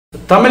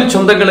தமிழ்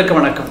சொந்தங்களுக்கு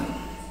வணக்கம்.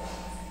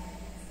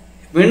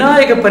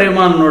 விநாயக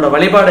பெருமானோட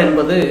வழிபாடு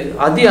என்பது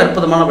அதி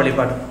அற்புதமான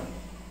வழிபாடு.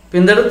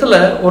 இந்த இடத்துல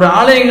ஒரு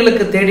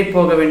ஆலயங்களுக்கு தேடி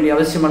போக வேண்டிய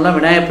அவசியமெல்லாம்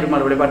விநாயகர்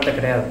பெருமாள் வழிபாட்டில்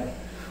கிடையாது.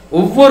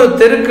 ஒவ்வொரு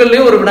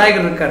தெருக்கள்லையும் ஒரு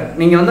விநாயகர் இருக்கார்.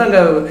 நீங்கள் வந்து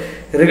அங்கே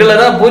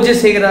ரெகுலராக பூஜை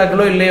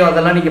செய்கிறார்களோ இல்லையோ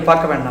அதெல்லாம் நீங்கள்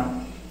பார்க்க வேண்டாம்.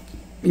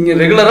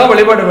 நீங்கள் ரெகுலராக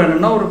வழிபாடு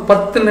வேணும்னா ஒரு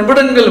 10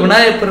 நிமிடங்கள்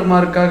விநாயகர்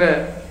பெருமானுக்காக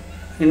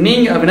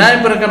நீங்கள்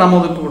விநாயகர் பெருமானுக்கு நம்ம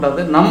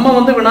ஒதுக்கக்கூடாது. நம்ம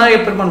வந்து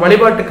விநாயகர் பெருமான்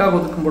வழிபாட்டுக்காக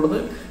ஒதுக்கும் பொழுது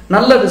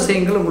நல்ல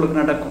விஷயங்கள் உங்களுக்கு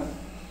நடக்கும்.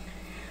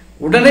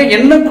 உடனே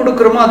என்ன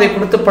கொடுக்குறோமோ அதை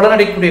கொடுத்து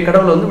பலனடையக்கூடிய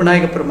கடவுள் வந்து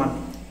விநாயகர் பெருமான்.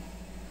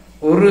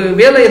 ஒரு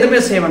வேலை எதுவுமே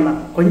செய்ய வேண்டாம்.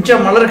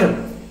 கொஞ்சம் மலர்கள்,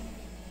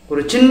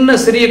 ஒரு சின்ன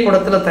சிறிய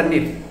குடத்தில்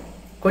தண்ணீர்,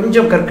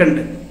 கொஞ்சம்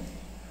கற்கண்டு,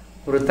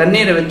 ஒரு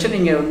தண்ணீரை வச்சு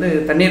நீங்கள் வந்து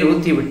தண்ணீர்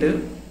ஊற்றி விட்டு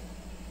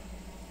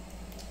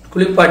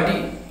குளிப்பாட்டி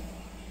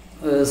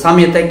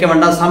சாமியை தைக்க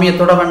வேண்டாம், சாமியை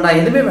தொட வேண்டாம்,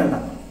 எதுவுமே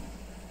வேண்டாம்.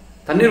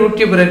 தண்ணீர்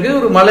ஊற்றிய பிறகு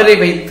ஒரு மலரை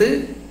வைத்து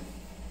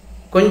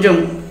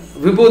கொஞ்சம்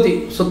விபூதி,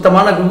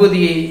 சுத்தமான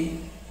விபூதியை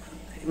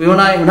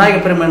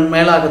விநாயகர் பெருமான்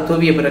மேலாக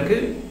தூவிய பிறகு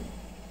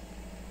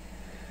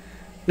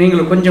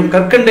நீங்கள் கொஞ்சம்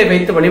கற்கண்டை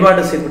வைத்து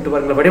வழிபாடு செய்துவிட்டு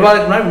வாருங்கள்.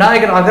 வழிபாடுக்கு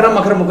விநாயகர் அகரம்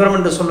அகரம் முகரம்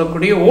என்று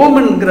சொல்லக்கூடிய ஓம்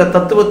என்கிற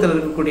தத்துவத்தில்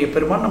இருக்கக்கூடிய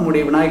பெருமான்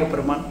நம்முடைய விநாயகர்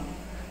பெருமான்.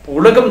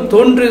 உலகம்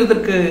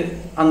தோன்றுவதற்கு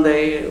அந்த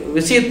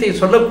விஷயத்தை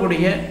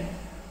சொல்லக்கூடிய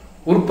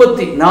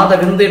உற்பத்தி நாத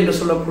விந்து என்று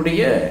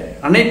சொல்லக்கூடிய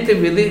அனைத்து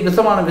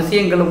விதமான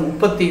விஷயங்களும்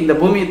உற்பத்தி, இந்த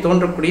பூமியை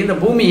தோன்றக்கூடிய, இந்த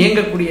பூமி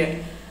இயங்கக்கூடிய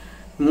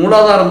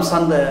மூலாதாரம்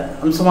சார்ந்த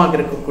அம்சமாக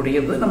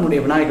இருக்கக்கூடியது நம்முடைய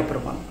விநாயகர்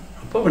பெருமான்.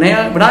 அப்போ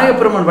விநாயகர்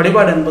பெருமான்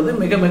வழிபாடு என்பது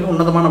மிக மிக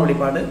உன்னதமான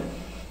வழிபாடு,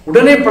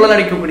 உடனே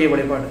பலனளிக்கக்கூடிய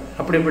வழிபாடு.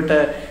 அப்படிப்பட்ட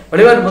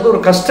வழிபாடு என்பது ஒரு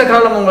கஷ்ட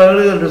காலம்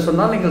உங்கள் என்று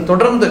சொன்னால் நீங்கள்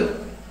தொடர்ந்து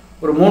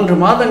ஒரு 3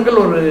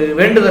 மாதங்கள் ஒரு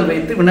வேண்டுதல்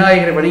வைத்து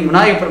விநாயகர்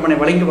பெருமானை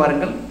வழங்கி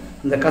வாருங்கள்.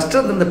 இந்த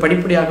கஷ்டத்திலிருந்து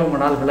படிப்படியாக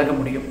உங்களால் விலக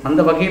முடியும்.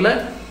 அந்த வகையில்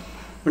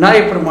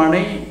விநாயகர்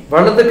பெருமானை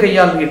வலது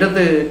கையால்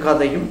இடது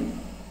காதையும்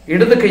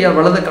இடது கையால்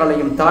வலது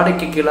காலையும்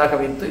தாடைக்கு கீழாக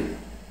வைத்து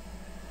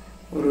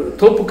ஒரு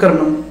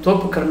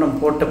தோப்புக்கரணம்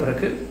போட்ட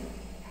பிறகு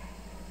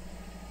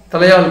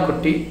தலையால்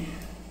கொட்டி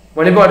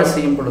வழிபாடு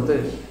செய்யும் பொழுது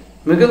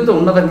மிகுந்த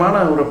உன்னதமான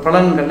ஒரு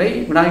பலன்களை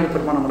விநாயகர்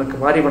பெருமான் நம்மளுக்கு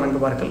வாரி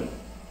வழங்குவார்கள்.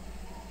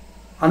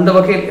 அந்த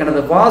வகையில்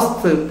எனது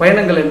வாஸ்து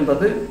பயணங்கள்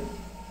என்பது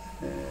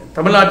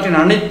தமிழ்நாட்டின்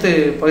அனைத்து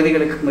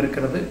பகுதிகளுக்கும்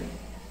இருக்கிறது.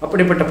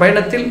 அப்படிப்பட்ட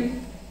பயணத்தில்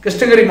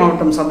கிருஷ்ணகிரி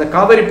மாவட்டம் சார்ந்த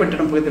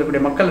காவேரிப்பட்டினம் பகுதியில்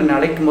இருக்கக்கூடிய மக்கள் என்னை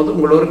அழைக்கும் போது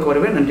உங்களோருக்கு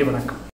வருவேன். நன்றி, வணக்கம்.